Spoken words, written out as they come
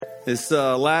This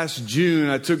last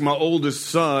June, I took my oldest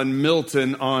son,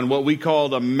 Milton, on what we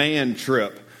called a man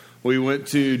trip. We went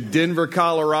to Denver,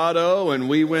 Colorado, and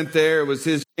we went there. It was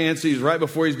his chance. He's right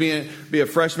before he's be a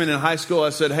freshman in high school. I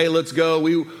said, hey, let's go.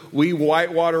 We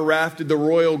whitewater rafted the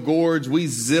Royal Gorge. We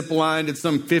zip lined at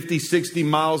some 50, 60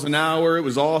 miles an hour. It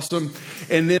was awesome.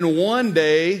 And then one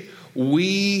day,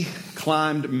 we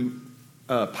climbed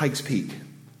Pikes Peak.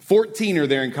 14 are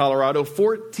there in Colorado,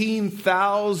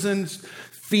 14,000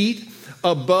 feet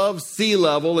above sea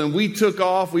level, and we took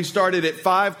off. We started at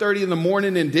 5:30 in the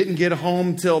morning and didn't get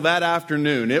home till that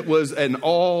afternoon. It was an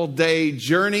all-day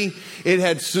journey. It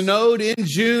had snowed in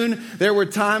June. There were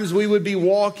times we would be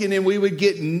walking and we would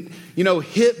get,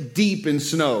 hip deep in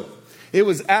snow. It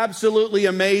was absolutely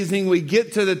amazing. We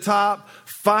get to the top.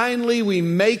 Finally, we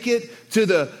make it to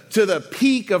the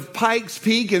peak of Pikes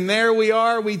Peak, and there we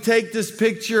are. We take this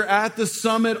picture at the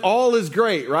summit. All is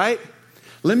great, right?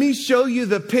 Let me show you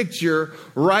the picture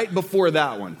right before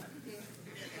that one.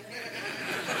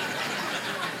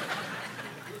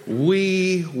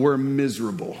 We were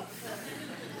miserable.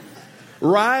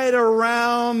 Right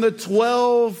around the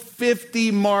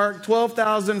 1250 mark,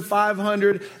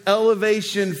 12,500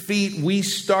 elevation feet, we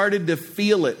started to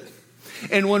feel it.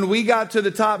 And when we got to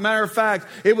the top, matter of fact,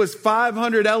 it was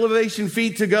 500 elevation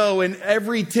feet to go. And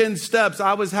every 10 steps,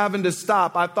 I was having to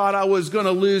stop. I thought I was going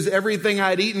to lose everything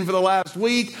I'd eaten for the last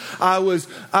week.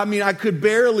 I could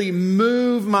barely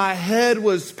move. My head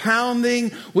was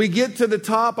pounding. We get to the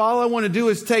top. All I want to do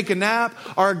is take a nap.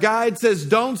 Our guide says,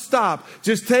 don't stop.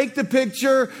 Just take the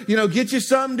picture, get you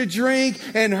something to drink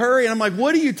and hurry. And I'm like,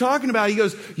 what are you talking about? He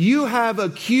goes, you have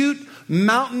acute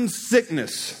mountain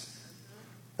sickness.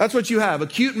 That's what you have,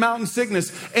 acute mountain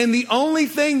sickness. And the only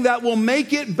thing that will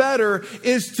make it better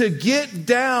is to get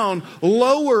down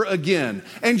lower again.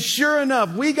 And sure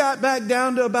enough, we got back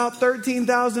down to about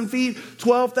 13,000 feet,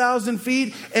 12,000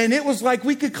 feet. And it was like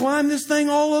we could climb this thing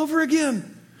all over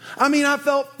again. I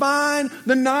felt fine.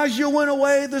 The nausea went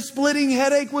away. The splitting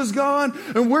headache was gone.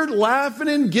 And we're laughing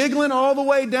and giggling all the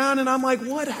way down. And I'm like,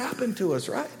 what happened to us,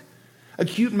 right?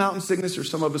 Acute mountain sickness, or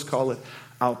some of us call it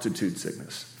altitude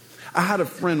sickness. I had a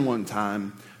friend one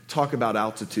time talk about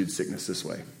altitude sickness this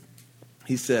way.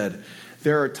 He said,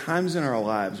 there are times in our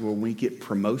lives when we get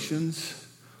promotions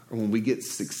or when we get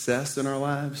success in our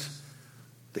lives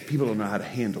that people don't know how to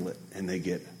handle it, and they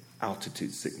get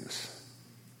altitude sickness.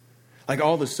 Like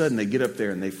all of a sudden they get up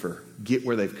there and they forget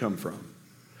where they've come from.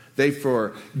 They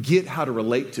forget how to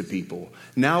relate to people.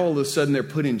 Now all of a sudden they're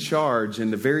put in charge,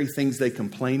 and the very things they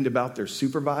complained about their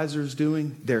supervisors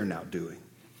doing, they're now doing.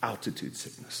 Altitude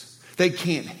sickness. They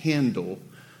can't handle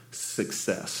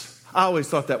success. I always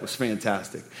thought that was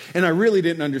fantastic. And I really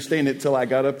didn't understand it until I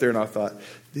got up there and I thought,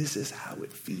 this is how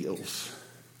it feels.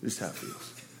 This is how it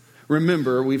feels.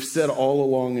 Remember, we've said all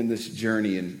along in this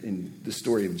journey, in the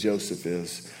story of Joseph,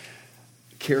 is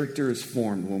character is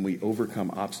formed when we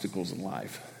overcome obstacles in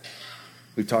life.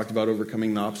 We've talked about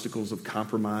overcoming the obstacles of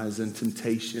compromise and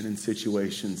temptation and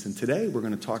situations. And today we're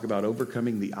going to talk about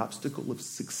overcoming the obstacle of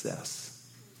success.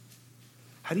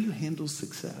 How do you handle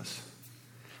success?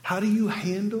 How do you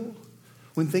handle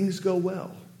when things go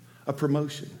well? A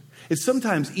promotion. It's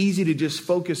sometimes easy to just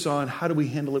focus on how do we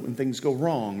handle it when things go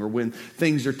wrong, or when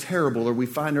things are terrible, or we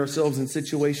find ourselves in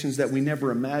situations that we never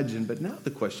imagined. But now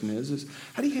the question is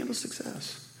how do you handle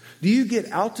success? Do you get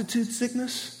altitude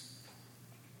sickness?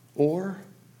 Or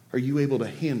are you able to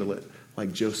handle it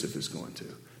like Joseph is going to?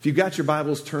 If you've got your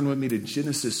Bibles, turn with me to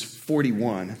Genesis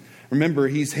 41. Remember,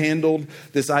 he's handled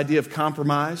this idea of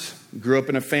compromise. He grew up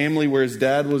in a family where his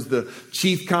dad was the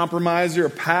chief compromiser,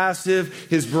 passive.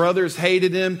 His brothers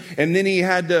hated him. And then he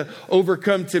had to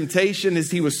overcome temptation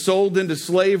as he was sold into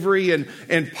slavery.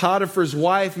 And Potiphar's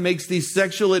wife makes these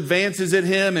sexual advances at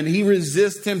him, and he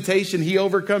resists temptation. He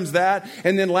overcomes that.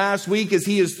 And then last week, as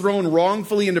he is thrown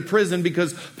wrongfully into prison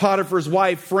because Potiphar's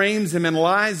wife frames him and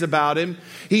lies about him,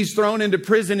 he's thrown into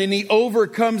prison, and he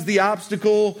overcomes the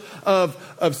obstacle of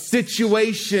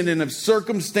situation and of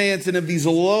circumstance and of these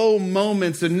low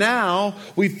moments. And now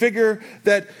we figure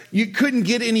that you couldn't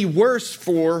get any worse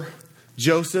for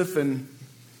Joseph, and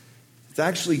it's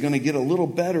actually going to get a little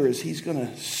better as he's going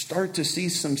to start to see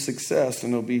some success,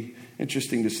 and it'll be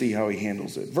interesting to see how he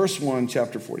handles it. Verse 1,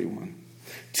 chapter 41.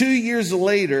 2 years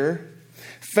later,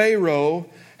 Pharaoh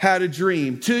had a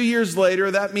dream. 2 years later,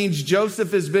 that means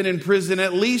Joseph has been in prison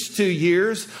at least 2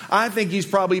 years. I think he's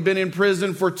probably been in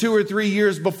prison for 2 or 3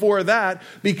 years before that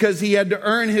because he had to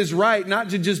earn his right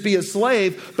not to just be a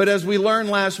slave, but as we learned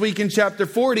last week in chapter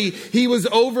 40, he was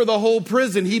over the whole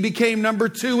prison. He became number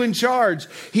 2 in charge.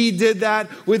 He did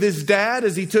that with his dad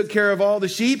as he took care of all the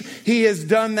sheep. He has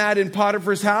done that in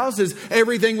Potiphar's house as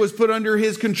everything was put under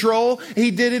his control. He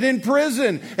did it in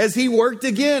prison as he worked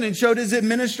again and showed his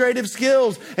administrative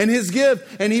skills and his gift,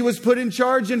 and he was put in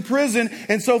charge in prison.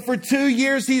 And so for 2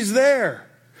 years he's there.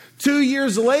 2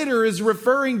 years later is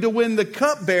referring to when the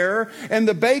cupbearer and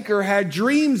the baker had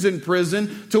dreams in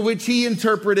prison to which he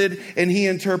interpreted, and he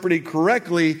interpreted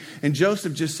correctly. And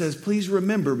Joseph just says, please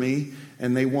remember me,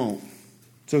 and they won't.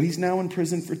 So he's now in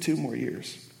prison for 2 more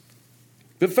years.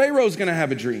 But Pharaoh's going to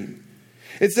have a dream.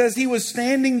 It says he was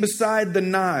standing beside the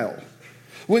Nile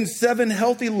when 7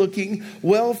 healthy-looking,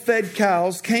 well-fed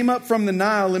cows came up from the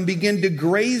Nile and began to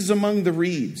graze among the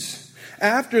reeds.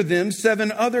 After them,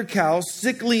 7 other cows,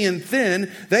 sickly and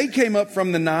thin, they came up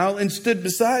from the Nile and stood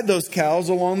beside those cows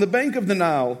along the bank of the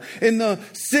Nile. And the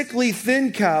sickly,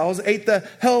 thin cows ate the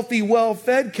healthy,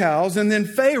 well-fed cows, and then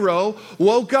Pharaoh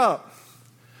woke up.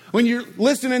 When you're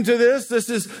listening to this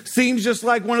seems just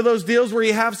like one of those deals where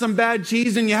you have some bad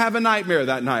cheese and you have a nightmare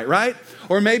that night, right?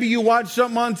 Or maybe you watch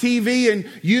something on TV and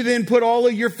you then put all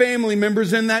of your family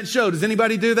members in that show. Does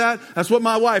anybody do that? That's what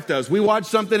my wife does. We watch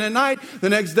something at night. The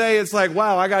next day it's like,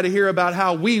 wow, I got to hear about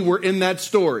how we were in that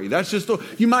story. That's just,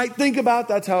 you might think about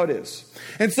that's how it is.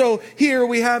 And so here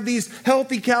we have these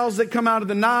healthy cows that come out of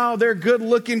the Nile. They're good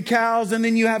looking cows. And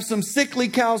then you have some sickly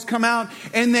cows come out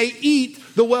and they eat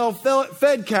the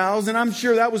well-fed cows. And I'm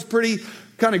sure that was pretty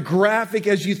kind of graphic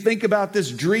as you think about this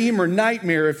dream or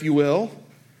nightmare, if you will.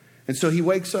 And so he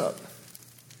wakes up.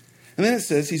 And then it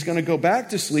says he's going to go back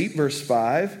to sleep, verse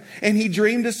 5. And he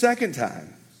dreamed a second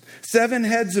time. 7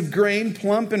 heads of grain,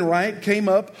 plump and ripe, came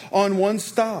up on one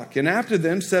stalk. And after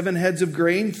them, 7 heads of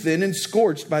grain, thin and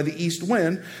scorched by the east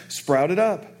wind, sprouted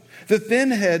up. The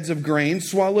thin heads of grain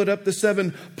swallowed up the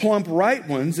 7 plump ripe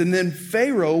ones. And then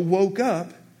Pharaoh woke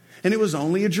up, and it was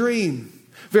only a dream.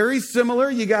 Very similar.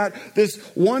 You got this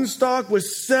one stalk with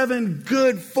 7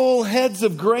 good full heads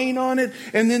of grain on it.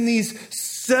 And then these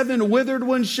 7 withered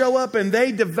ones show up and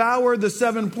they devour the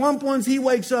 7 plump ones. He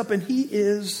wakes up and he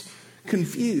is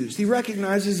confused. He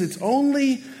recognizes it's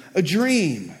only a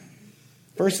dream.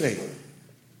 Verse 8.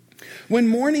 When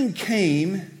morning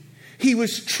came, he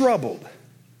was troubled.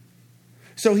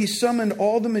 So he summoned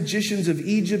all the magicians of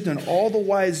Egypt and all the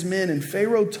wise men, and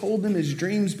Pharaoh told them his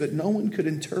dreams, but no one could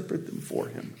interpret them for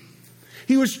him.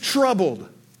 He was troubled.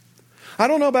 I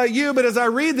don't know about you, but as I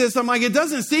read this, I'm like, it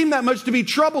doesn't seem that much to be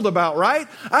troubled about, right?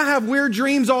 I have weird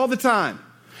dreams all the time.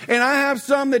 And I have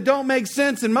some that don't make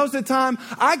sense. And most of the time,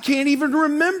 I can't even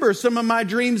remember some of my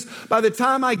dreams by the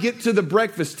time I get to the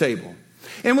breakfast table.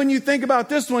 And when you think about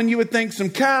this one, you would think some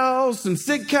cows, some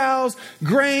sick cows,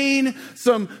 grain,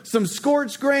 some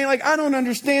scorched grain. Like, I don't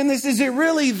understand this. Is it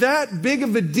really that big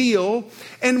of a deal?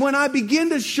 And when I begin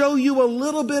to show you a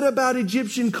little bit about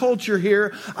Egyptian culture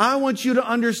here, I want you to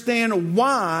understand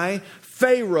why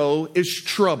Pharaoh is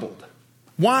troubled.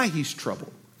 Why he's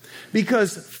troubled.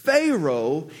 Because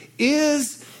Pharaoh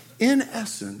is, in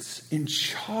essence, in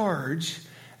charge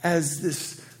as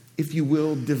this, if you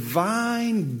will,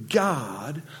 divine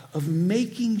God of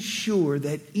making sure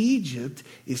that Egypt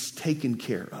is taken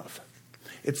care of.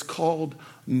 It's called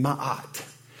Ma'at.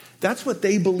 That's what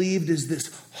they believed is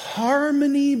this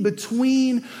harmony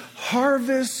between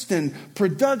harvest and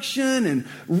production and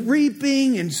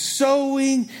reaping and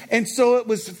sowing. And so it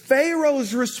was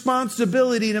Pharaoh's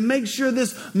responsibility to make sure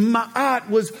this Ma'at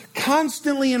was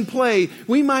constantly in play.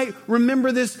 We might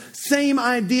remember this same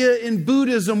idea in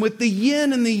Buddhism with the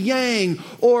yin and the yang,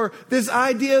 or this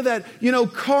idea that,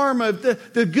 karma,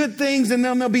 the good things, and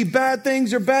then there'll be bad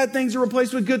things, or bad things are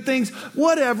replaced with good things,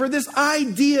 whatever. This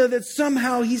idea that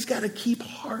somehow he's got to keep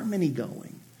harmony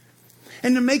going.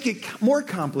 And to make it more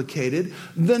complicated,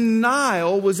 the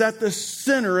Nile was at the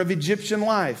center of Egyptian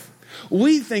life.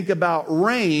 We think about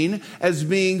rain as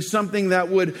being something that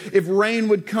would, if rain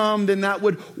would come, then that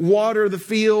would water the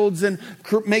fields and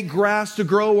make grass to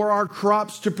grow or our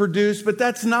crops to produce. But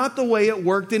that's not the way it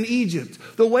worked in Egypt.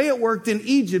 The way it worked in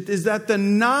Egypt is that the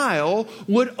Nile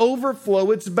would overflow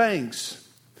its banks.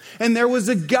 And there was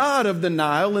a god of the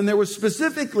Nile, and there was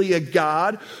specifically a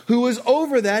god who was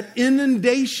over that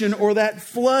inundation or that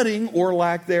flooding or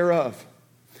lack thereof.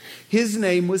 His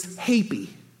name was Hapi.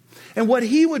 And what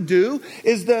he would do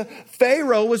is the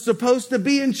Pharaoh was supposed to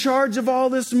be in charge of all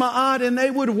this Ma'at, and they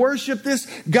would worship this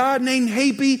god named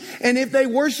Hapi. And if they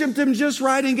worshiped him just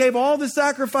right and gave all the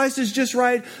sacrifices just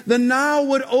right, the Nile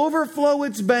would overflow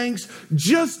its banks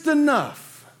just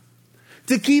enough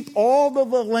to keep all the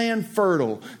land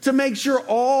fertile, to make sure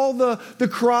all the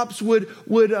crops would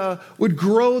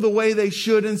grow the way they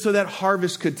should, and so that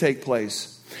harvest could take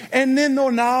place. And then the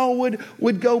Nile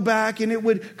would go back, and it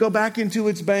would go back into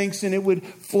its banks, and it would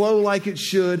flow like it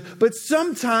should. But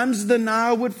sometimes the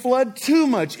Nile would flood too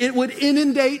much. It would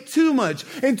inundate too much.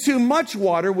 And too much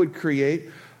water would create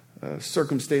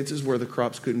circumstances where the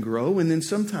crops couldn't grow. And then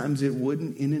sometimes it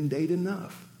wouldn't inundate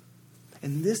enough.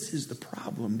 And this is the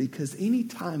problem, because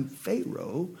anytime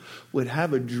Pharaoh would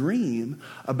have a dream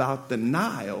about the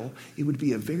Nile, it would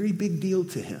be a very big deal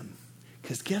to him.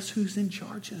 Because guess who's in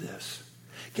charge of this?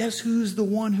 Guess who's the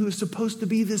one who is supposed to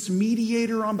be this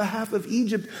mediator on behalf of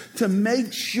Egypt to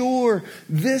make sure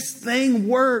this thing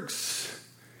works?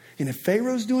 And if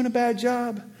Pharaoh's doing a bad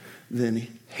job, then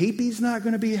Hapi's not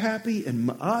going to be happy, and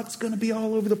Ma'at's going to be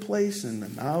all over the place, and the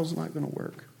Nile's not going to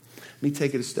work. Let me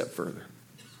take it a step further.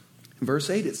 In verse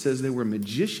 8, it says there were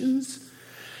magicians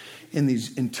and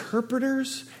these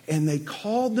interpreters, and they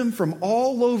called them from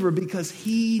all over because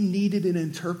he needed an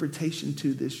interpretation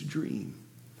to this dream.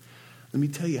 Let me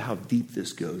tell you how deep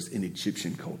this goes in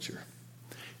Egyptian culture.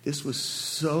 This was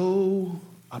so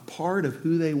a part of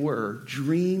who they were,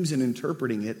 dreams and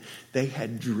interpreting it. They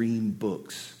had dream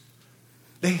books.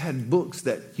 They had books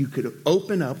that you could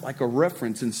open up like a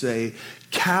reference and say,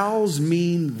 cows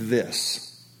mean this.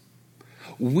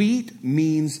 Wheat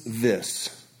means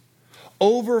this.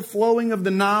 Overflowing of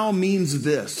the Nile means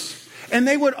this. And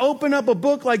they would open up a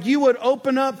book like you would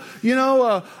open up,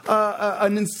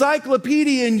 an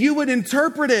encyclopedia, and you would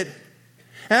interpret it. And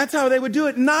that's how they would do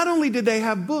it. Not only did they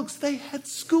have books, they had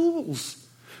schools.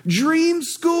 Dream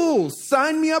schools.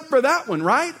 Sign me up for that one,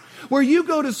 right? Where you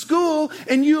go to school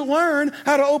and you learn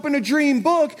how to open a dream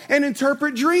book and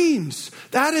interpret dreams.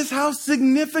 That is how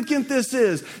significant this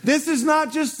is. This is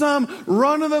not just some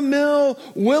run-of-the-mill,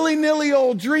 willy-nilly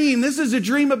old dream. This is a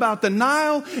dream about the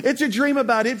Nile. It's a dream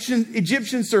about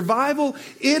Egyptian survival.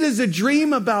 It is a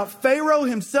dream about Pharaoh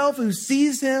himself, who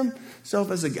sees himself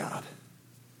as a god.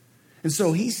 And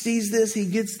so he sees this, he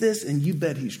gets this, and you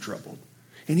bet he's troubled.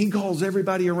 And he calls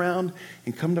everybody around,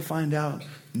 and come to find out,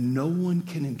 no one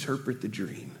can interpret the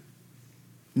dream.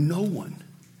 No one.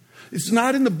 It's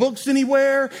not in the books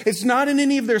anywhere. It's not in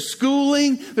any of their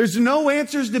schooling. There's no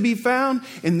answers to be found.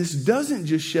 And this doesn't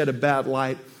just shed a bad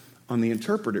light on the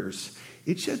interpreters.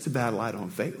 It sheds a bad light on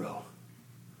Pharaoh.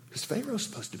 Because Pharaoh's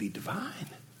supposed to be divine.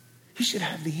 He should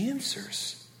have the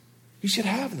answers. He should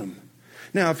have them.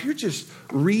 Now, if you're just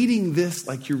reading this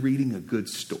like you're reading a good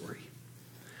story,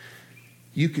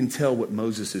 you can tell what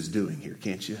Moses is doing here,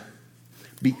 can't you?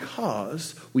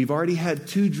 Because we've already had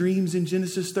 2 dreams in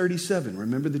Genesis 37.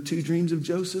 Remember the 2 dreams of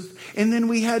Joseph? And then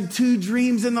we had 2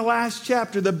 dreams in the last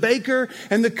chapter, the baker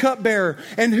and the cupbearer.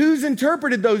 And who's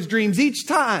interpreted those dreams each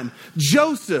time?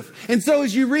 Joseph. And so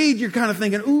as you read, you're kind of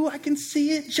thinking, ooh, I can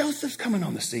see it. Joseph's coming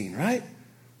on the scene, right?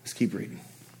 Let's keep reading.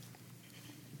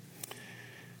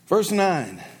 Verse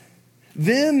 9.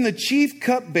 Then the chief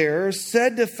cupbearer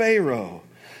said to Pharaoh,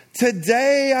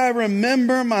 "Today I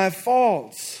remember my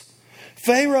faults.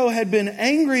 Pharaoh had been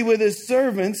angry with his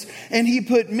servants, and he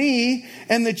put me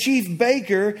and the chief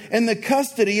baker in the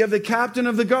custody of the captain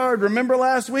of the guard." Remember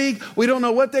last week? We don't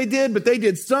know what they did, but they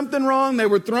did something wrong. They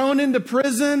were thrown into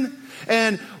prison,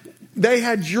 and they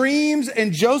had dreams,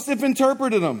 and Joseph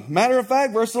interpreted them. Matter of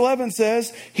fact, verse 11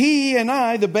 says, "He and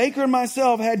I, the baker and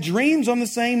myself, had dreams on the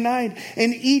same night,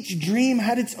 and each dream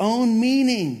had its own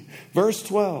meaning." Verse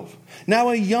 12. "Now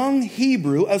a young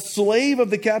Hebrew, a slave of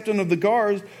the captain of the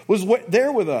guard, was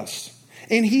there with us.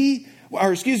 And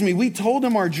we told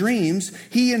him our dreams.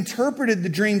 He interpreted the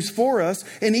dreams for us,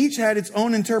 and each had its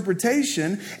own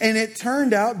interpretation. And it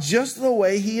turned out just the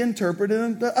way he interpreted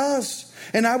them to us.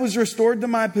 And I was restored to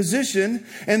my position,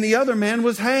 and the other man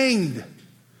was hanged."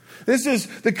 This is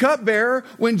the cupbearer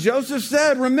when Joseph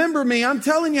said, "Remember me, I'm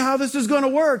telling you how this is going to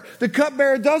work." The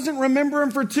cupbearer doesn't remember him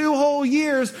for 2 whole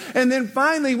years. And then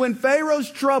finally, when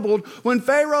Pharaoh's troubled, when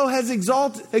Pharaoh has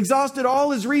exhausted all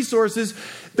his resources,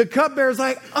 the cupbearer's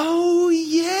like, "Oh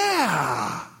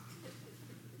yeah.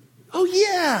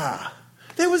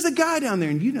 There was a guy down there."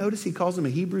 And you notice he calls him a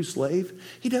Hebrew slave.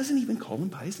 He doesn't even call him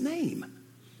by his name.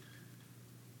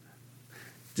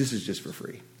 This is just for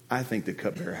free. I think the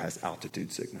cupbearer has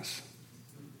altitude sickness.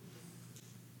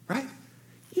 Right?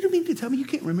 You don't mean to tell me you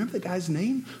can't remember the guy's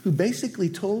name who basically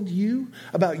told you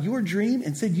about your dream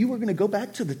and said you were going to go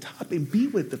back to the top and be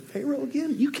with the Pharaoh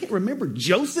again? You can't remember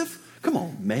Joseph? Come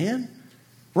on, man.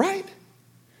 Right?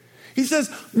 He says,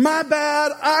 my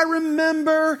bad, I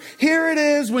remember. Here it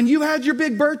is. When you had your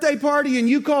big birthday party and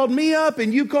you called me up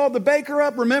and you called the baker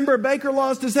up. Remember, baker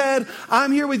lost his head.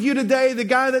 I'm here with you today. The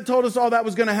guy that told us all that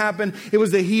was going to happen, it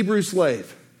was the Hebrew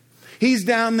slave. He's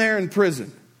down there in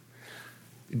prison.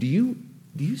 Do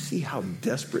you see how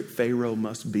desperate Pharaoh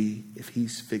must be if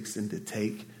he's fixing to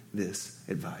take this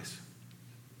advice?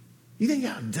 You think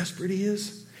how desperate he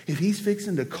is if he's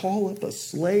fixing to call up a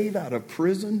slave out of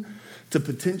prison to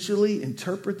potentially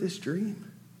interpret this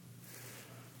dream?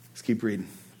 Let's keep reading.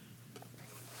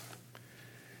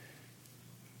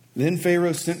 Then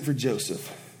Pharaoh sent for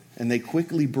Joseph, and they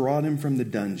quickly brought him from the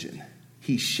dungeon.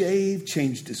 He shaved,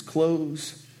 changed his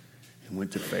clothes, and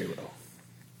went to Pharaoh.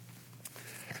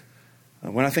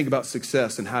 When I think about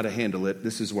success and how to handle it,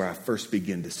 this is where I first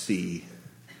begin to see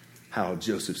how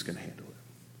Joseph's going to handle it.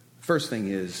 First thing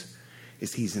is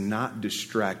he's not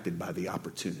distracted by the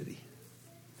opportunity.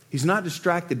 He's not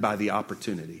distracted by the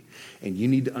opportunity. And you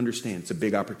need to understand it's a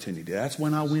big opportunity. That's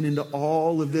when I went into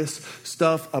all of this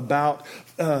stuff about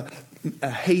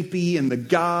Hapi and the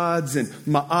gods and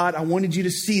Ma'at. I wanted you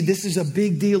to see this is a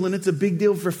big deal, and it's a big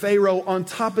deal for Pharaoh, on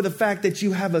top of the fact that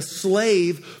you have a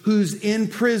slave who's in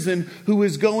prison who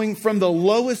is going from the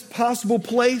lowest possible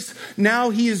place. Now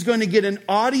he is going to get an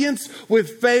audience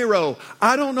with Pharaoh.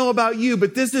 I don't know about you,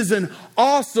 but this is an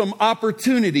awesome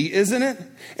opportunity, isn't it?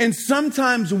 And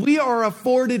sometimes we are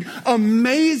afforded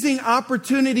amazing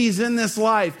opportunities in this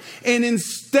life. And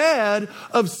instead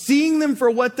of seeing them for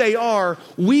what they are,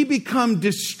 we become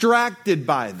distracted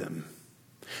by them.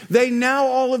 They now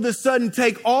all of a sudden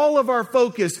take all of our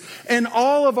focus and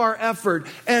all of our effort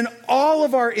and all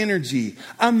of our energy.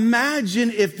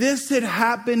 Imagine if this had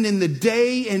happened in the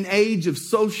day and age of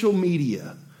social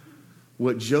media,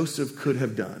 what Joseph could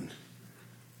have done.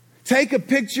 Take a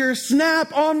picture,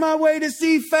 snap, on my way to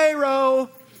see Pharaoh.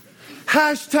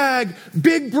 Hashtag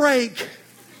big break.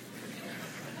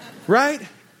 Right?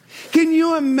 Can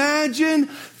you imagine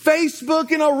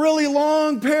Facebook in a really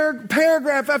long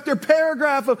paragraph after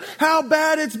paragraph of how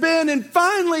bad it's been? And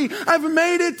finally, I've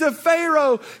made it to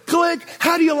Pharaoh. Click,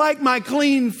 how do you like my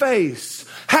clean face?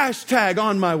 Hashtag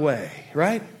on my way.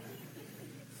 Right?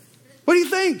 What do you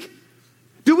think?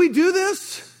 Do we do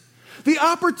this? The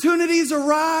opportunities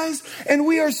arise and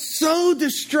we are so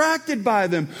distracted by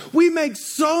them. We make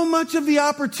so much of the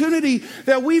opportunity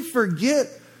that we forget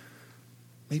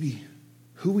maybe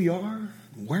who we are,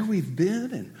 where we've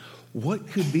been, and what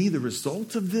could be the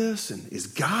result of this, and is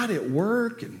God at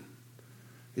work? And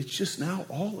it's just now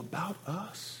all about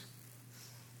us.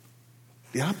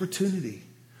 The opportunity,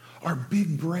 our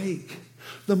big break,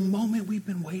 the moment we've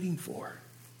been waiting for.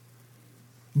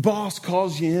 Boss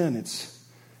calls you in.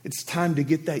 It's time to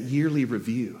get that yearly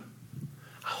review.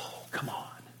 Oh, come on.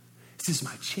 This is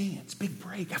my chance. Big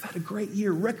break. I've had a great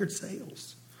year. Record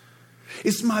sales.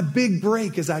 It's my big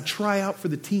break as I try out for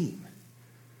the team.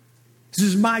 This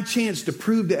is my chance to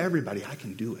prove to everybody I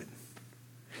can do it.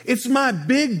 It's my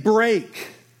big break.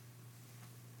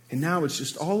 And now it's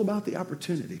just all about the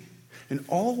opportunity and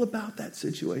all about that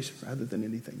situation rather than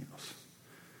anything else.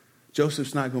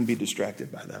 Joseph's not going to be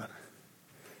distracted by that.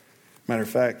 Matter of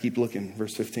fact, keep looking,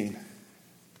 verse 15.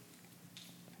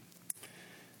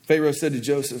 Pharaoh said to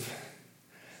Joseph,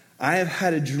 I have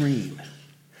had a dream,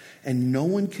 and no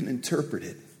one can interpret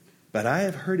it, but I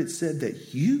have heard it said that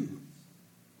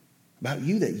about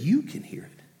you, that you can hear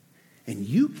it, and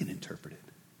you can interpret it.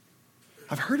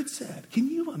 I've heard it said. Can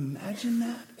you imagine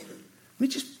that?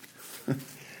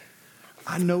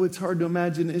 I know it's hard to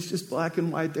imagine. It's just black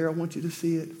and white there. I want you to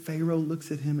see it. Pharaoh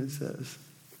looks at him and says,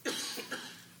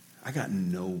 I got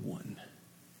no one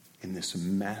in this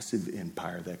massive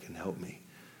empire that can help me,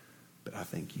 but I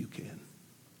think you can.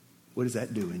 What does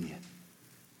that do in you?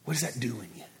 What does that do in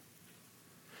you?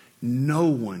 No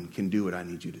one can do what I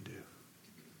need you to do.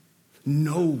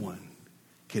 No one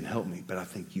can help me, but I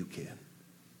think you can.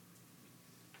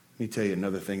 Let me tell you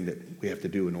another thing that we have to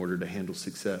do in order to handle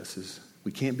success is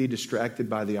we can't be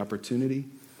distracted by the opportunity,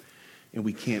 and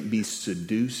we can't be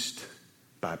seduced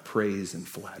by praise and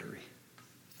flattery.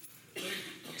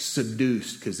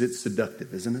 Seduced, because it's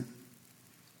seductive, isn't it?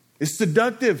 It's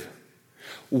seductive.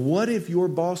 What if your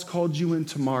boss called you in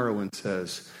tomorrow and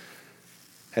says,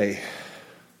 hey,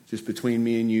 just between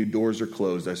me and you, doors are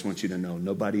closed. I just want you to know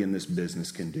nobody in this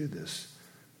business can do this,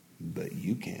 but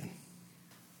you can.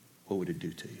 What would it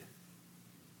do to you?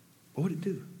 What would it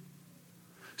do?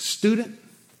 Student,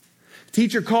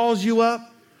 teacher calls you up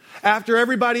after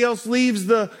everybody else leaves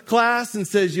the class and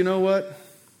says, you know what?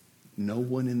 No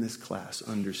one in this class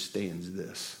understands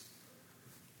this,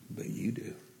 but you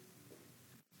do.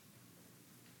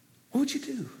 What would you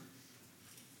do?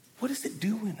 What does it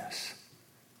do in us?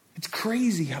 It's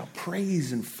crazy how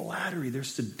praise and flattery, they're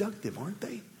seductive, aren't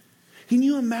they? Can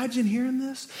you imagine hearing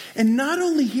this? And not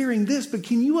only hearing this, but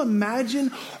can you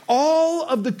imagine all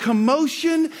of the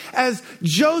commotion as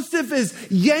Joseph is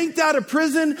yanked out of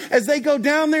prison, as they go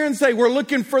down there and say, we're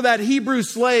looking for that Hebrew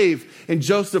slave. And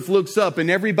Joseph looks up and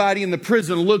everybody in the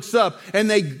prison looks up and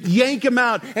they yank him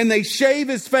out and they shave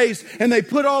his face and they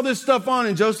put all this stuff on.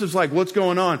 And Joseph's like, what's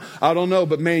going on? I don't know,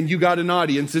 but man, you got an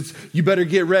audience. You better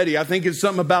get ready. I think it's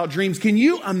something about dreams. Can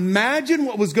you imagine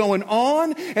what was going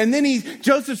on? And then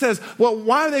Joseph says, well,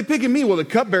 why are they picking me? Well, the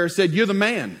cupbearer said, you're the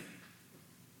man.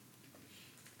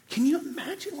 Can you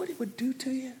imagine what it would do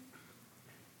to you?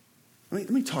 Let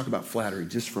me talk about flattery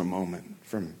just for a moment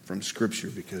from Scripture,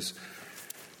 because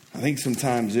I think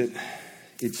sometimes it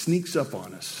sneaks up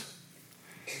on us.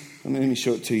 Let me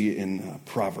show it to you in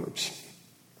Proverbs.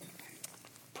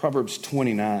 Proverbs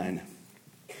 29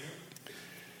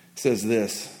 says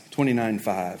this,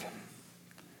 29:5.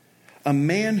 A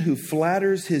man who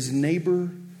flatters his neighbor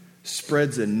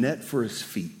spreads a net for his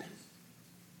feet.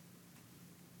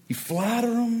 You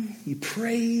flatter him, you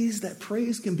praise. That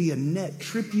praise can be a net,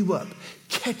 trip you up,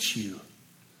 catch you.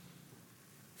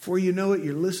 Before you know it,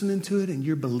 you're listening to it and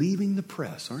you're believing the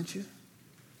press, aren't you?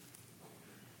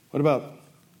 What about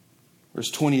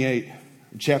verse 28,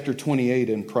 chapter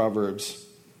 28 in Proverbs?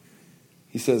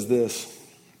 He says this.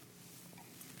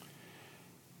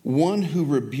 One who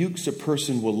rebukes a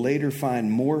person will later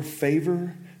find more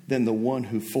favor than the one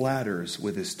who flatters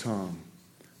with his tongue.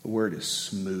 The word is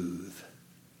smooth.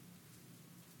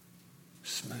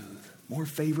 Smooth. More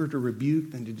favor to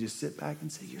rebuke than to just sit back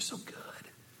and say, you're so good.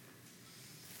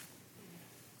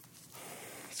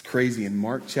 It's crazy. In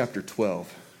Mark chapter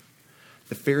 12,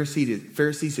 the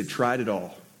Pharisees had tried it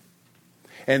all.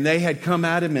 And they had come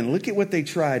at him, and look at what they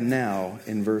tried now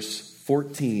in verse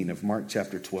 14 of Mark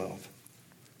chapter 12.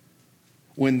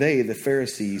 When they, the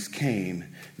Pharisees, came,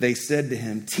 they said to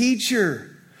him,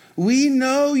 Teacher, we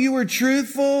know you are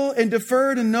truthful and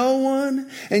defer to no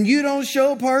one, and you don't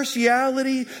show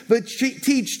partiality, but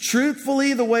teach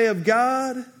truthfully the way of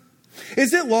God.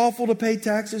 Is it lawful to pay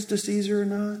taxes to Caesar or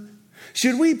not?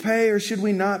 Should we pay or should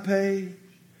we not pay?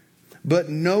 But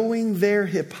knowing their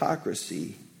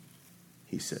hypocrisy,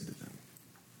 he said to them,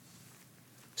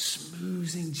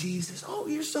 smoozing Jesus. Oh,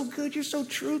 you're so good. You're so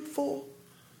truthful.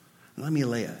 Let me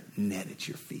lay a net at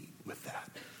your feet with that.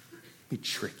 Let me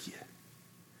trick you.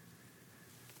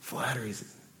 Flattery,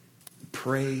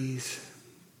 praise.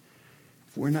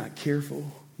 If we're not careful,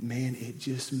 man, it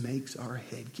just makes our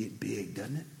head get big,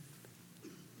 doesn't it?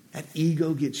 That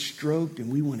ego gets stroked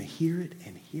and we want to hear it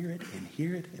and hear it and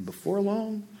hear it. And before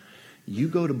long, you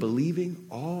go to believing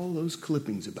all those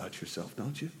clippings about yourself,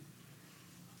 don't you?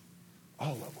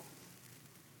 All of them.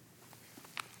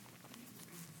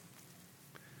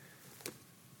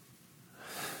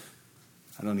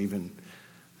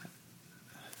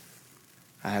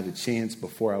 I had a chance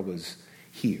before I was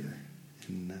here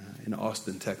in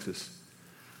Austin, Texas.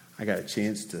 I got a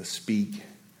chance to speak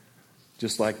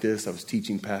just like this. I was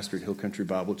teaching pastor at Hill Country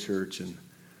Bible Church, and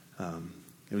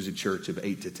it was a church of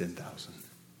 8,000 to 10,000.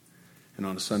 And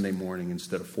on a Sunday morning,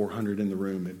 instead of 400 in the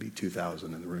room, it'd be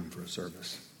 2,000 in the room for a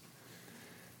service.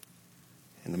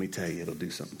 And let me tell you, it'll do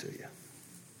something to you.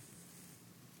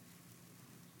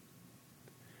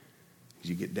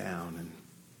 You get down and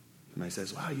somebody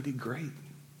says, wow, you did great.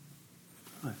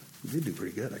 Well, you did do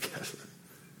pretty good, I guess.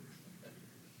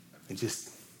 It just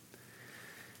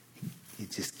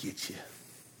gets you.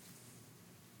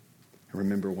 I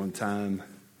remember one time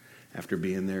after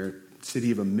being there, city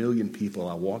of 1 million people,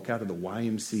 I walk out of the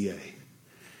YMCA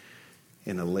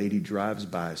and a lady drives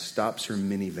by, stops her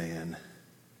minivan.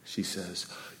 She says,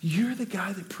 you're the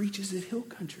guy that preaches at Hill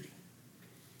Country.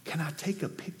 Can I take a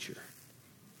picture?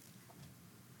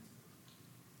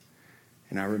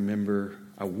 And I remember,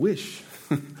 I wish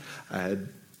I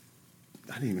didn't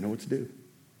even know what to do.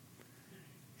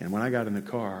 And when I got in the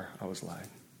car, I was like,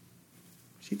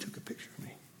 she took a picture of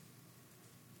me.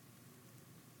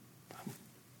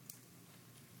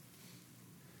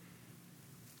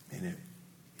 And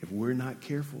if we're not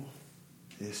careful,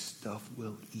 this stuff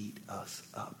will eat us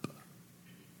up.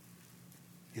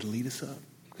 It'll eat us up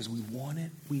because we want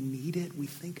it, we need it, we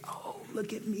think, oh,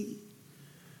 look at me.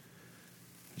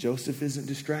 Joseph isn't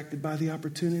distracted by the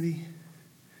opportunity,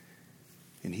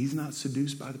 and he's not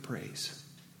seduced by the praise.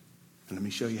 And let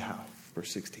me show you how.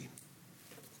 Verse 16.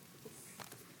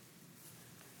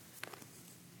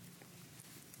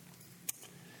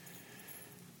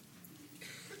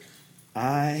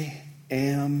 I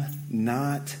am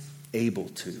not able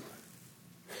to.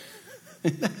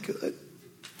 Isn't that good?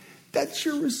 That's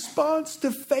your response to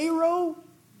Pharaoh?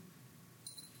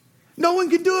 No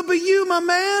one can do it but you, my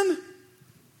man.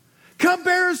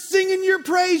 Cupbearer's singing your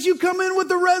praise. You come in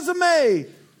with a resume.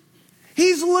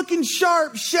 He's looking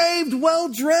sharp, shaved,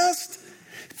 well-dressed.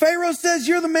 Pharaoh says,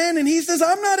 you're the man. And he says,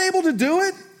 I'm not able to do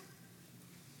it.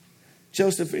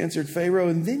 Joseph answered Pharaoh.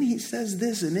 And then he says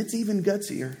this, and it's even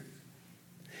gutsier.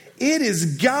 It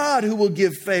is God who will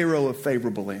give Pharaoh a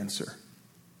favorable answer.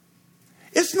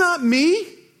 It's not me.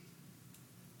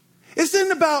 This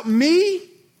isn't about me.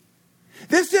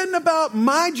 This isn't about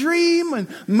my dream and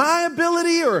my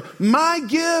ability or my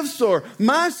gifts or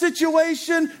my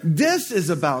situation. This is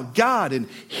about God, and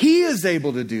He is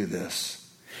able to do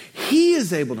this. He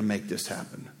is able to make this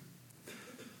happen.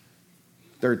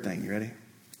 Third thing, you ready?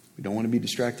 We don't want to be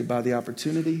distracted by the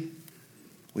opportunity.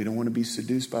 We don't want to be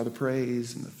seduced by the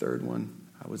praise. And the third one,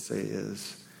 I would say,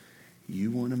 is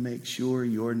you want to make sure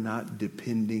you're not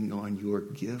depending on your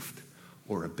gift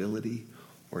or ability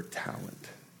or talent,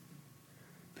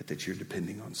 but that you're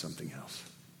depending on something else.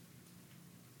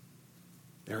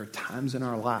 There are times in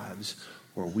our lives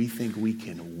where we think we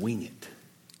can wing it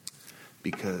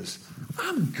because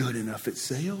I'm good enough at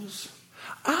sales.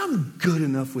 I'm good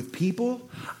enough with people.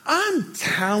 I'm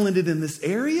talented in this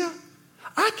area.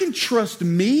 I can trust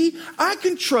me. I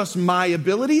can trust my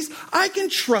abilities. I can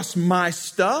trust my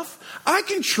stuff. I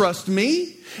can trust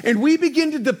me. And we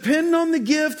begin to depend on the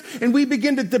gift, and we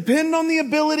begin to depend on the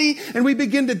ability, and we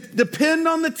begin to depend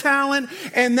on the talent,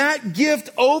 and that gift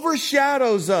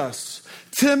overshadows us.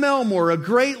 Tim Elmore, a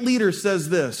great leader, says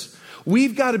this: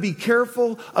 we've got to be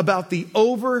careful about the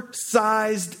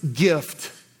oversized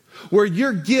gift, where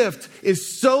your gift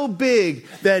is so big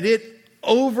that it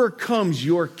overcomes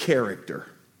your character.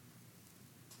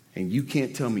 And you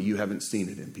can't tell me you haven't seen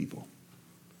it in people.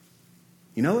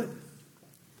 You know it?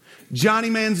 Johnny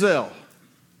Manziel,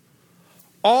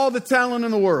 all the talent in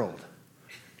the world,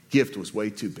 gift was way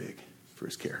too big for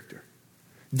his character.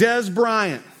 Des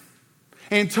Bryant,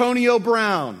 Antonio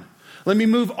Brown, let me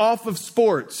move off of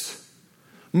sports.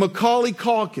 Macaulay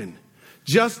Culkin,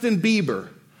 Justin Bieber,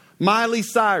 Miley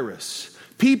Cyrus,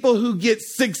 people who get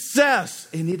success,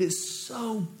 and it is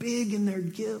so big in their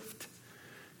gift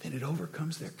that it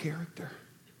overcomes their character.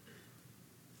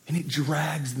 And it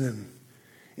drags them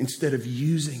instead of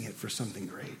using it for something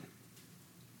great.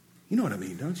 You know what I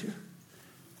mean, don't you?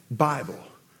 Bible,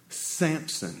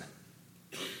 Samson,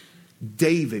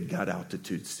 David got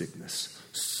altitude sickness.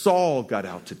 Saul got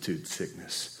altitude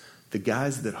sickness. The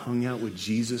guys that hung out with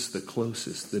Jesus the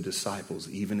closest, the disciples,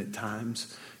 even at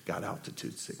times, got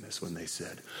altitude sickness when they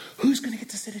said, who's going to get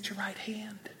to sit at your right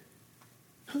hand?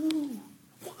 Who?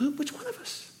 Which one of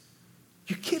us?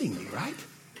 You're kidding me, right?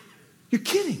 You're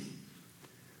kidding.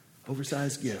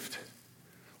 Oversized gift.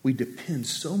 We depend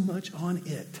so much on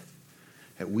it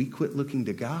that we quit looking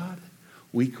to God.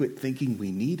 We quit thinking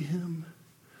we need Him.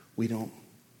 We don't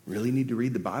really need to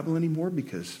read the Bible anymore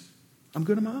because I'm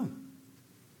good on my own.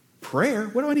 Prayer?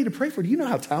 What do I need to pray for? Do you know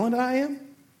how talented I am?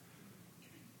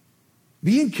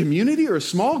 Be in community or a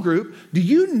small group. Do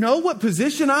you know what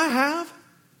position I have?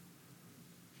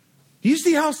 Do you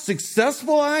see how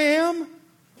successful I am?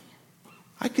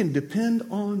 I can depend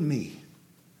on me.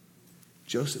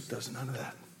 Joseph does none of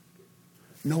that.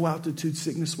 No altitude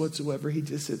sickness whatsoever. He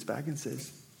just sits back and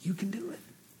says, you can do it.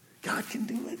 God can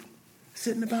do it. It's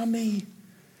not about me.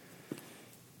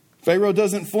 Pharaoh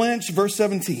doesn't flinch. Verse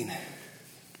 17.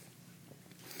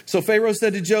 So Pharaoh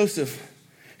said to Joseph,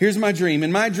 here's my dream.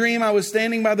 In my dream, I was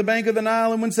standing by the bank of the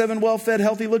Nile, and when 7 well-fed,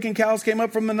 healthy-looking cows came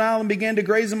up from the Nile and began to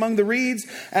graze among the reeds.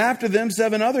 After them,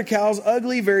 7 other cows,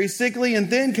 ugly, very sickly, and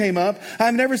thin, came up.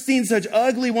 I've never seen such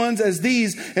ugly ones as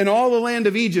these in all the land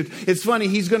of Egypt. It's funny,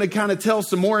 he's going to kind of tell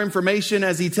some more information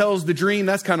as he tells the dream.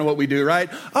 That's kind of what we do, right?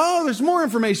 Oh, there's more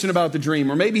information about the dream,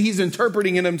 or maybe he's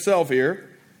interpreting it himself here.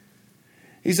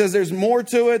 He says there's more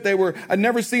to it. I'd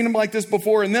never seen them like this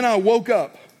before, and then I woke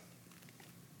up.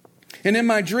 And in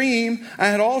my dream, I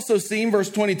had also seen,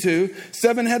 verse 22,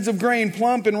 7 heads of grain,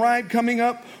 plump and ripe, coming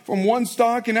up from one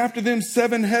stalk. And after them,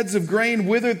 7 heads of grain,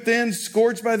 withered, thin,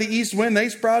 scorched by the east wind. They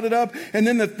sprouted up. And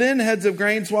then the thin heads of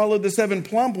grain swallowed the 7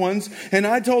 plump ones. And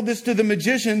I told this to the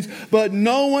magicians, but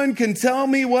no one can tell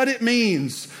me what it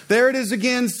means. There it is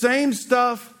again, same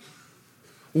stuff.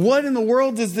 What in the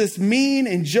world does this mean?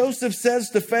 And Joseph says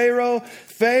to Pharaoh,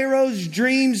 Pharaoh's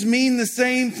dreams mean the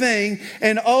same thing.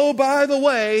 And oh, by the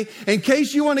way, in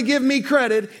case you want to give me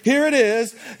credit, here it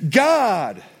is.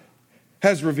 God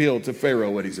has revealed to Pharaoh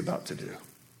what he's about to do.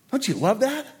 Don't you love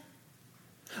that?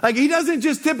 Like, he doesn't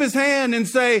just tip his hand and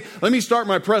say, let me start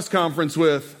my press conference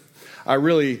with, I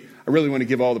really want to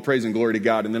give all the praise and glory to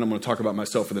God, and then I'm going to talk about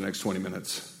myself for the next 20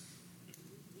 minutes.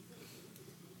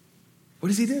 What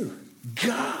does he do?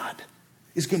 God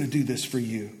is going to do this for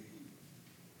you.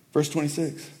 Verse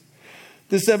 26.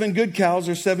 The 7 good cows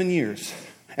are 7 years,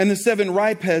 and the 7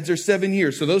 ripe heads are 7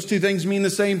 years. So those two things mean the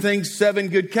same thing. 7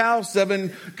 good cows,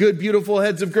 7 good, beautiful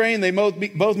heads of grain. They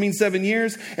both mean 7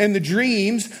 years. And the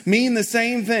dreams mean the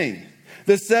same thing.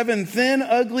 The 7 thin,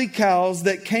 ugly cows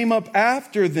that came up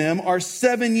after them are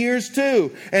 7 years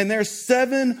too. And the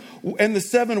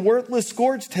 7 worthless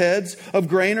scorched heads of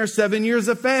grain are 7 years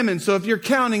of famine. So if you're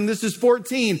counting, this is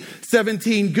 14. 7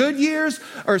 good years,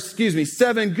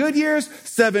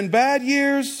 7 bad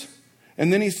years.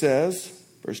 And then he says,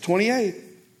 verse 28,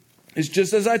 it's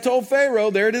just as I told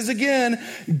Pharaoh, there it is again.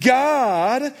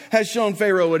 God has shown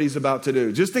Pharaoh what he's about to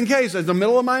do. Just in case, as the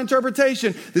middle of my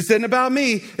interpretation, this isn't about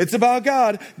me, it's about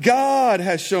God. God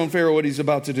has shown Pharaoh what he's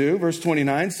about to do. Verse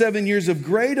 29, 7 years of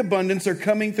great abundance are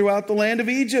coming throughout the land of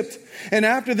Egypt. And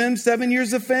after them, 7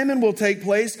 years of famine will take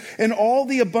place, and all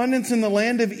the abundance in the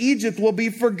land of Egypt will be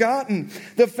forgotten.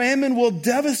 The famine will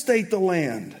devastate the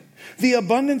land. The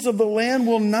abundance of the land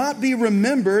will not be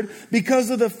remembered because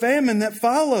of the famine that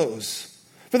follows.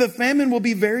 For the famine will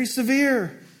be very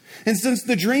severe. And since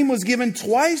the dream was given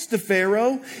twice to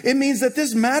Pharaoh, it means that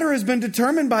this matter has been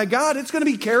determined by God. It's going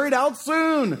to be carried out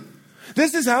soon.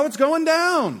 This is how it's going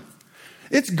down.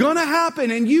 It's going to happen,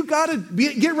 and you got to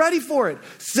get ready for it.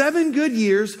 7 good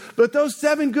years, but those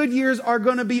 7 good years are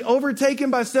going to be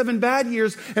overtaken by 7 bad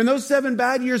years, and those 7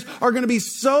 bad years are going to be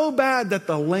so bad that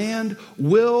the land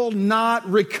will not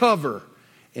recover.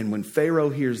 And when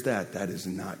Pharaoh hears that, that is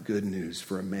not good news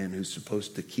for a man who's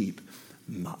supposed to keep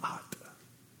Ma'at.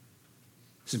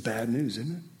 This is bad news,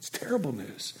 isn't it? It's terrible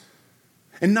news.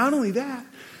 And not only that,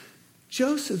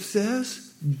 Joseph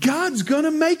says, God's going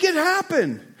to make it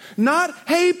happen. Not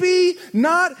Hapi,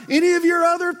 not any of your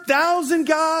other 1,000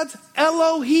 gods.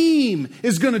 Elohim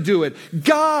is going to do it.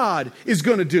 God is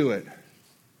going to do it. And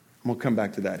we'll come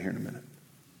back to that here in a minute.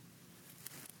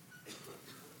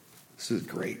 This is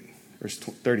great. Verse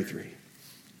 33.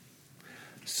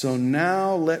 So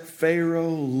now let Pharaoh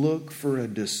look for a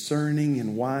discerning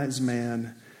and wise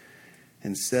man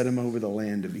and set him over the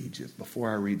land of Egypt. Before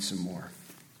I read some more,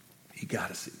 you got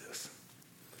to see this.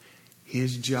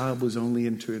 His job was only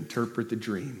to interpret the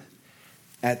dream.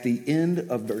 At the end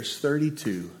of verse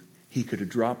 32, he could have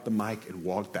dropped the mic and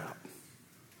walked out.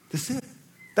 That's it.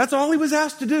 That's all he was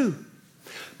asked to do.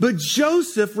 But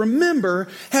Joseph, remember,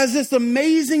 has this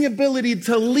amazing ability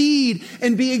to lead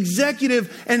and be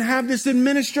executive and have this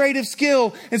administrative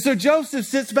skill. And so Joseph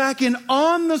sits back and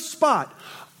on the spot,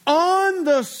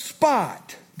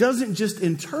 doesn't just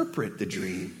interpret the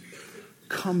dream,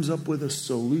 comes up with a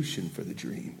solution for the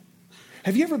dream.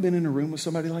 Have you ever been in a room with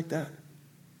somebody like that?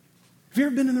 Have you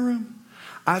ever been in the room?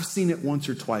 I've seen it once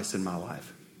or twice in my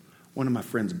life. One of my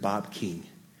friends, Bob King,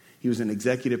 he was an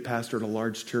executive pastor at a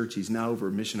large church. He's now over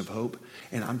at Mission of Hope.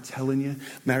 And I'm telling you,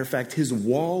 matter of fact, his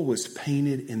wall was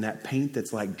painted in that paint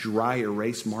that's like dry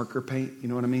erase marker paint. You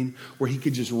know what I mean? Where he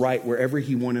could just write wherever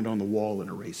he wanted on the wall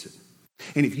and erase it.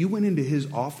 And if you went into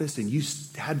his office and you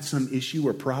had some issue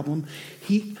or problem,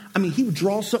 he would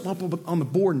draw something up on the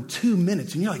board in 2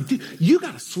 minutes. And you're like, dude, you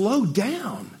got to slow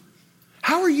down.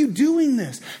 How are you doing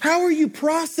this? How are you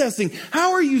processing?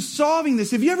 How are you solving this?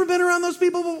 Have you ever been around those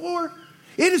people before?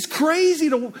 It is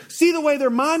crazy to see the way their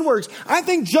mind works. I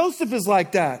think Joseph is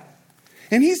like that.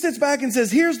 And he sits back and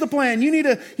says, here's the plan. You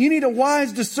need a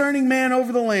wise, discerning man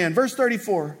over the land. Verse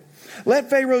 34.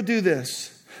 Let Pharaoh do this.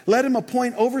 Let him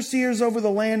appoint overseers over the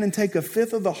land and take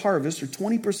 1/5 of the harvest, or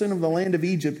 20% of the land of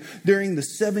Egypt, during the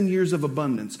 7 years of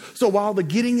abundance. So while the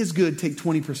getting is good, take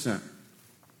 20%.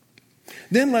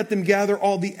 Then let them gather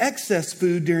all the excess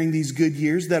food during these good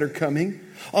years that are coming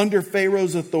under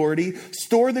Pharaoh's authority.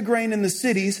 Store the grain in the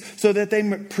cities so that they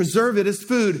preserve it as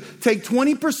food. Take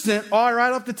 20%, all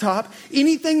right off the top.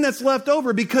 Anything that's left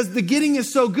over, because the getting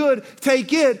is so good,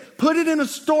 take it, put it in a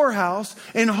storehouse,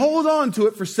 and hold on to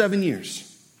it for 7 years.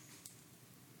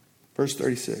 Verse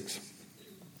 36.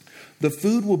 The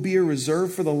food will be a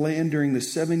reserve for the land during the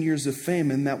 7 years of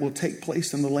famine that will take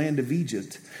place in the land of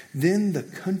Egypt. Then the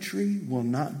country will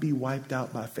not be wiped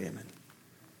out by famine.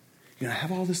 You're going to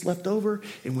have all this left over,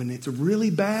 and when it's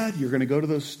really bad, you're going to go to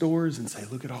those stores and say,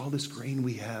 look at all this grain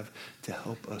we have to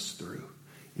help us through.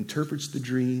 Interprets the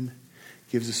dream,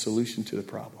 gives a solution to the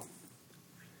problem.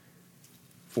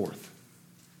 Fourth,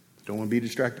 don't want to be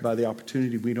distracted by the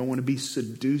opportunity. We don't want to be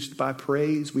seduced by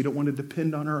praise. We don't want to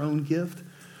depend on our own gift.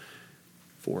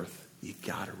 Fourth, you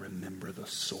got to remember the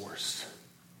source.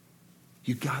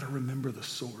 You got to remember the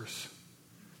source.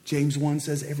 James 1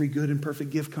 says every good and perfect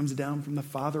gift comes down from the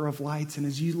Father of lights. And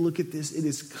as you look at this, it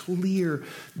is clear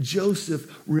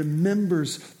Joseph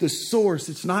remembers the source.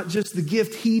 It's not just the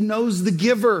gift. He knows the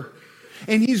giver.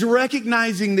 And he's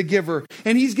recognizing the giver.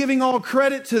 And he's giving all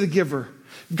credit to the giver.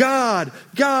 God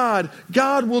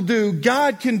will do.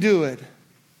 God can do it.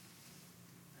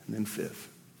 And then fifth,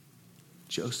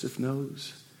 Joseph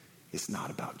knows it's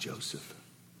not about Joseph.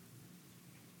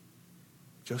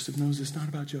 Joseph knows it's not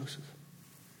about Joseph.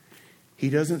 He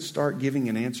doesn't start giving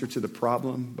an answer to the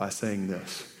problem by saying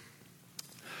this.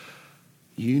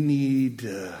 You need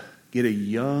to get a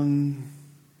young,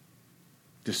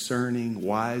 discerning,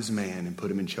 wise man and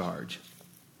put him in charge.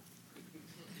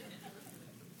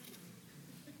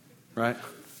 Right?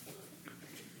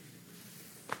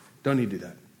 Don't he do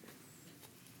that?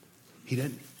 He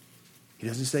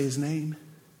doesn't say his name.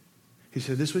 He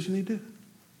said, this is what you need to do.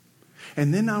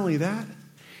 And then not only that,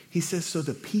 he says, so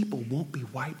the people won't be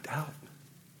wiped out.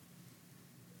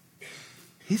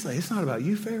 He's like, it's not about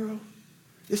you, Pharaoh.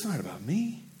 It's not about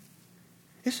me.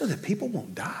 It's so that people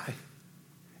won't die.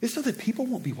 It's so that people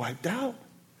won't be wiped out.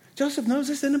 Joseph knows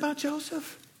this isn't about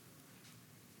Joseph.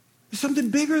 There's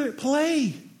something bigger at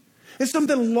play. There's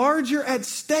something larger at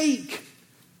stake.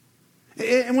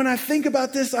 And when I think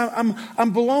about this,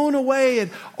 I'm blown away at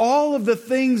all of the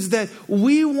things that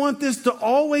we want this to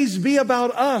always be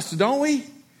about us, don't we?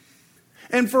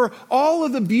 And for all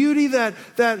of the beauty that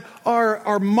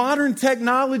our modern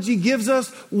technology gives us,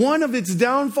 one of its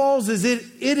downfalls is it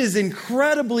is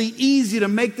incredibly easy to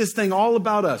make this thing all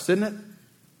about us, isn't it?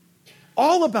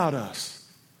 All about us.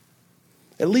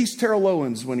 At least Terrell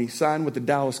Owens, when he signed with the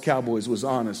Dallas Cowboys, was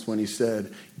honest when he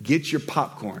said, get your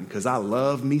popcorn, because I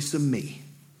love me some me.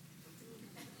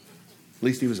 At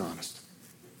least he was honest.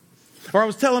 Or I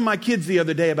was telling my kids the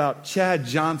other day about Chad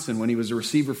Johnson when he was a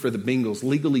receiver for the Bengals,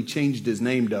 legally changed his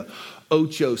name to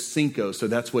Ocho Cinco, so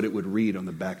that's what it would read on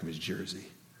the back of his jersey.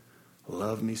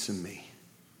 Love me some me.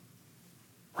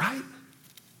 Right?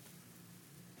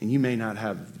 And you may not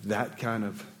have that kind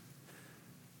of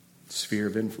sphere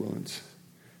of influence,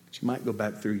 but you might go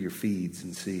back through your feeds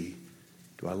and see,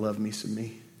 do I love me some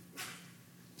me?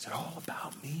 Is it all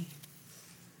about me?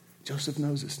 Joseph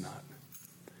knows it's not.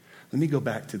 Let me go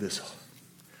back to this.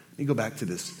 Let me go back to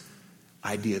this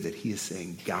idea that he is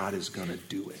saying God is going to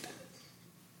do it.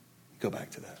 Go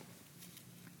back to that.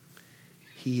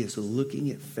 He is looking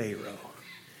at Pharaoh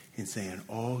and saying,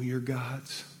 all your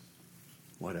gods,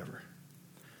 whatever.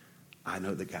 I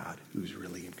know the God who's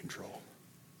really in control.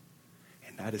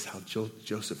 And that is how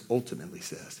Joseph ultimately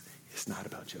says, it's not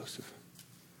about Joseph.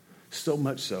 So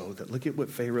much so that look at what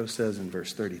Pharaoh says in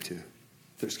verse 37.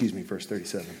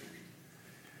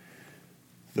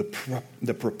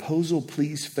 The proposal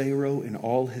pleased Pharaoh and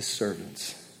all his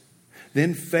servants.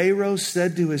 Then Pharaoh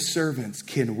said to his servants,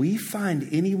 can we find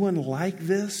anyone like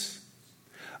this?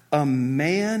 A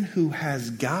man who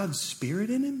has God's Spirit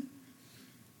in him?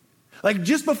 Like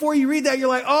just before you read that, you're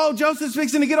like, oh, Joseph's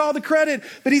fixing to get all the credit.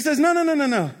 But he says,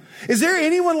 no. Is there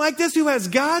anyone like this who has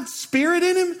God's Spirit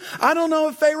in him? I don't know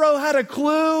if Pharaoh had a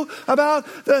clue about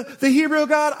the Hebrew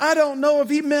God. I don't know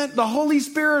if he meant the Holy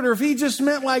Spirit or if he just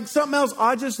meant like something else.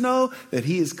 I just know that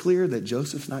he is clear that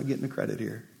Joseph's not getting the credit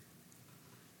here.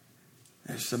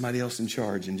 There's somebody else in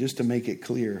charge. And just to make it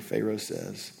clear, Pharaoh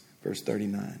says, verse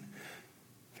 39,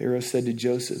 Pharaoh said to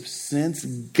Joseph, since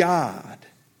God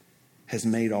has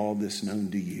made all this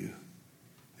known to you,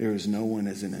 there is no one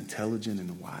as intelligent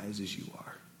and wise as you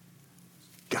are.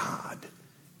 God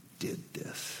did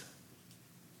this.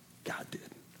 God did.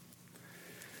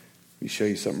 Let me show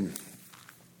you something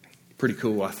pretty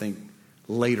cool, I think,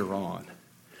 later on.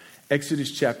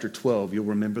 Exodus chapter 12, you'll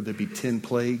remember there'll be 10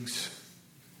 plagues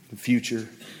in the future.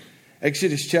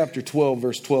 Exodus chapter 12,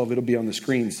 verse 12, it'll be on the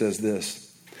screen, says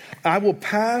this. I will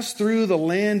pass through the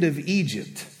land of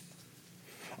Egypt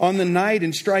on the night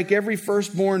and strike every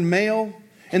firstborn male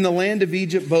in the land of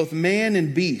Egypt, both man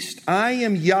and beast. I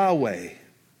am Yahweh.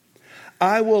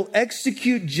 I will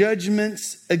execute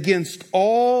judgments against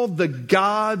all the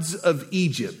gods of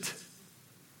Egypt.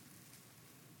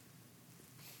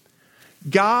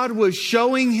 God was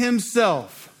showing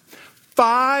himself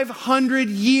 500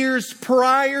 years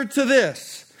prior to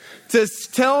this to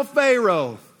tell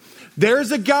Pharaoh,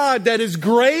 there's a God that is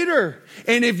greater.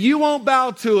 And if you won't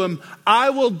bow to him, I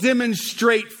will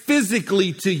demonstrate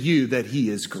physically to you that he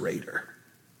is greater.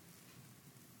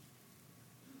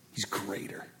 He's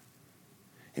greater.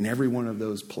 And every one of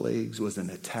those plagues was an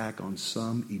attack on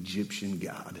some Egyptian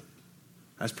god.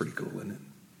 That's pretty cool, isn't it?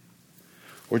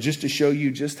 Or just to show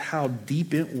you just how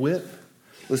deep it went,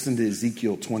 listen to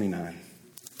Ezekiel 29.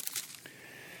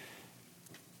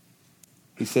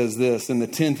 He says this, in the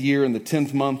 10th year, in the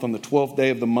 10th month, on the 12th day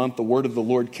of the month, the word of the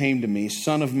Lord came to me,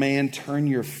 Son of man, turn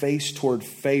your face toward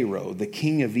Pharaoh, the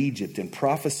king of Egypt, and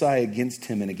prophesy against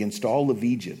him and against all of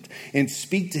Egypt, and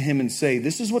speak to him and say,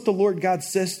 this is what the Lord God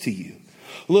says to you.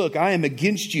 Look, I am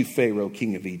against you, Pharaoh,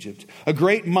 king of Egypt, a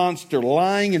great monster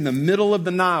lying in the middle of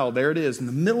the Nile. There it is, in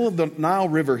the middle of the Nile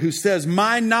River, who says,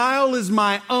 my Nile is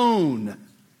my own.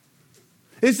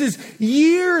 This is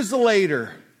years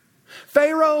later.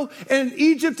 Pharaoh and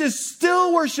Egypt is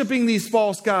still worshiping these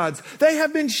false gods. They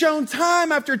have been shown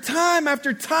time after time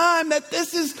after time that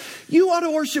you ought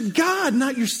to worship God,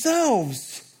 not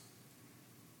yourselves.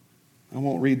 I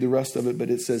won't read the rest of it, but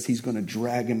it says he's going to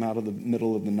drag him out of the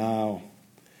middle of the Nile.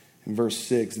 In verse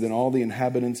 6, then all the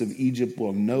inhabitants of Egypt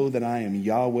will know that I am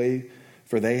Yahweh,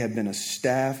 for they have been a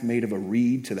staff made of a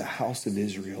reed to the house of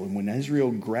Israel. And when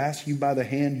Israel grasped you by the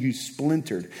hand, you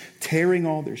splintered, tearing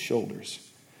all their shoulders.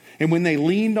 And when they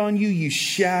leaned on you, you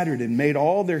shattered and made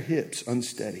all their hips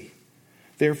unsteady.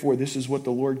 Therefore, this is what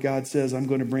the Lord God says. I'm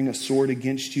going to bring a sword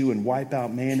against you and wipe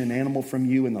out man and animal from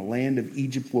you, and the land of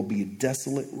Egypt will be a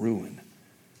desolate ruin.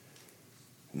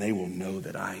 And they will know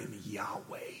that I am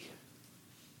Yahweh.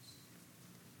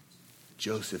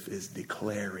 Joseph is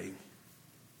declaring,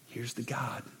 here's the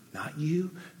God, not you,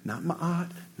 not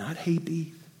Ma'at, not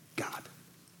Happy, God.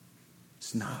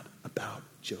 It's not about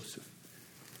Joseph.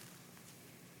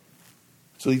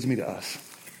 So leads me to us.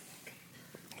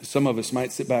 Some of us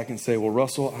might sit back and say, well,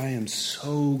 Russell, I am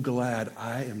so glad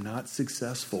I am not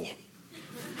successful.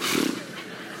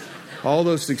 All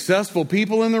those successful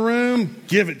people in the room,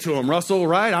 give it to them, Russell,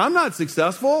 right? I'm not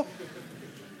successful.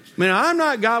 Man, I'm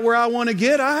not got where I want to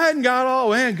get. I hadn't got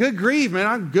all, man, good grief, man.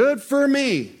 I'm good for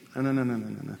me.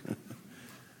 No.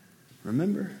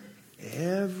 Remember,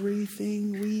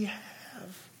 everything we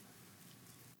have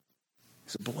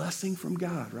is a blessing from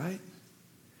God, right?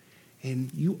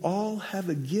 And you all have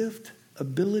a gift,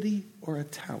 ability, or a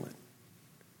talent.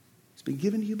 It's been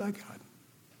given to you by God.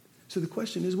 So the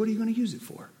question is, what are you going to use it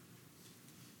for?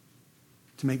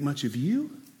 To make much of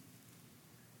you?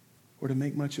 Or to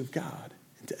make much of God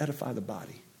and to edify the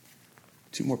body?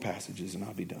 2 more passages and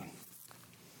I'll be done.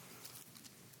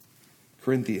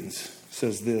 Corinthians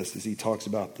says this as he talks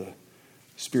about the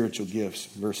spiritual gifts.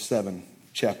 Verse 7,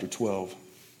 chapter 12.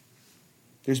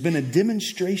 There's been a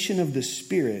demonstration of the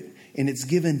Spirit, and it's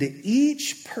given to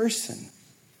each person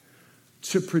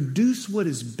to produce what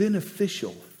is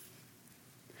beneficial.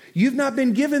 You've not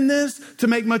been given this to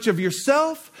make much of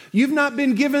yourself. You've not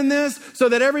been given this so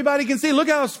that everybody can see, look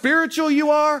how spiritual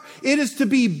you are. It is to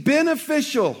be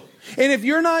beneficial. And if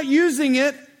you're not using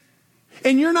it,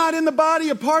 and you're not in the body,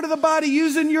 a part of the body,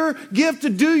 using your gift to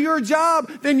do your job,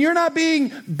 then you're not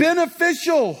being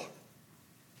beneficial.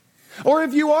 Or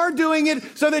if you are doing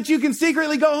it so that you can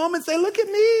secretly go home and say, look at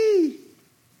me.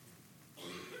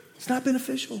 It's not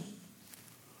beneficial.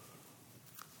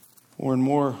 Or in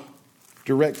more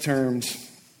direct terms,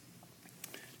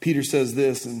 Peter says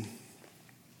this in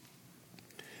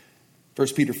 1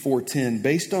 Peter 4:10,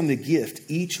 based on the gift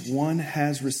each one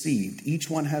has received,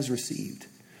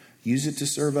 use it to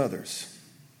serve others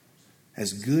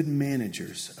as good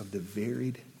managers of the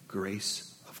varied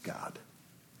grace of God.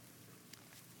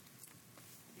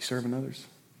 You serving others?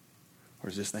 Or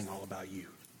is this thing all about you?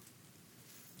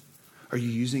 Are you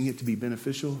using it to be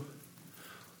beneficial?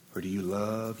 Or do you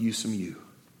love you some you?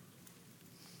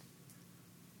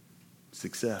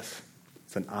 Success.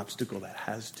 It's an obstacle that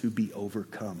has to be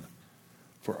overcome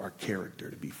for our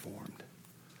character to be formed.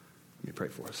 Let me pray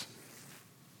for us.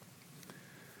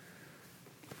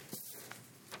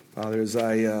 Father, as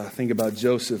I think about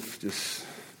Joseph, just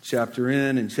chapter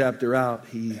in and chapter out,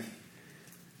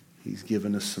 he's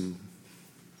given us some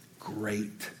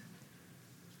great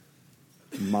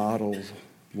models of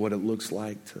what it looks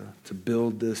like to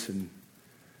build this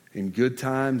in good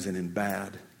times and in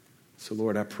bad. So,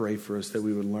 Lord, I pray for us that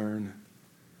we would learn.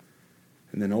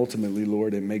 And then ultimately,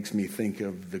 Lord, it makes me think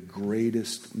of the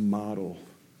greatest model,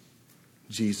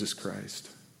 Jesus Christ,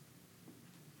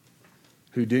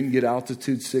 who didn't get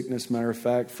altitude sickness. Matter of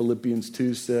fact, Philippians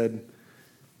 2 said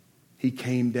he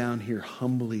came down here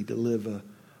humbly to live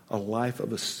a life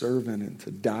of a servant and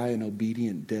to die an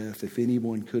obedient death. If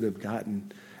anyone could have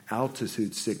gotten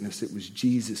altitude sickness, it was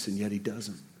Jesus, and yet he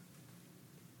doesn't.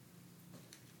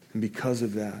 And because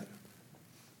of that,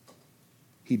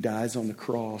 he dies on the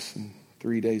cross, and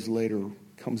 3 days later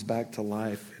comes back to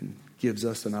life and gives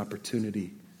us an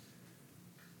opportunity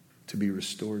to be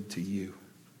restored to you.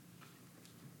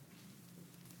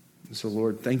 And so,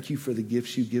 Lord, thank you for the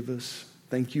gifts you give us.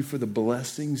 Thank you for the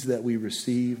blessings that we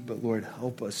receive. But, Lord,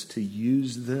 help us to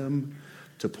use them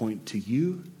to point to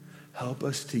you, help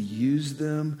us to use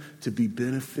them to be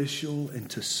beneficial and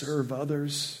to serve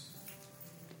others.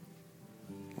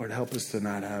 Lord, help us to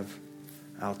not have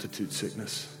altitude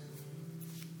sickness,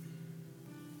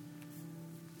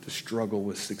 to struggle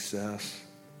with success.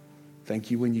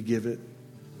 Thank you when you give it,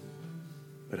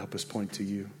 but help us point to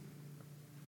you.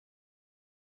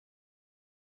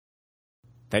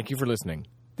 Thank you for listening.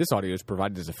 This audio is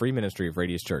provided as a free ministry of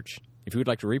Radius Church. If you would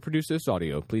like to reproduce this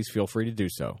audio, please feel free to do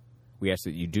so. We ask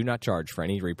that you do not charge for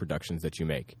any reproductions that you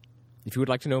make. If you would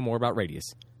like to know more about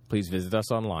Radius, please visit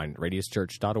us online at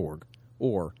radiuschurch.org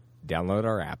or download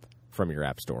our app from your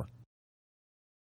app store.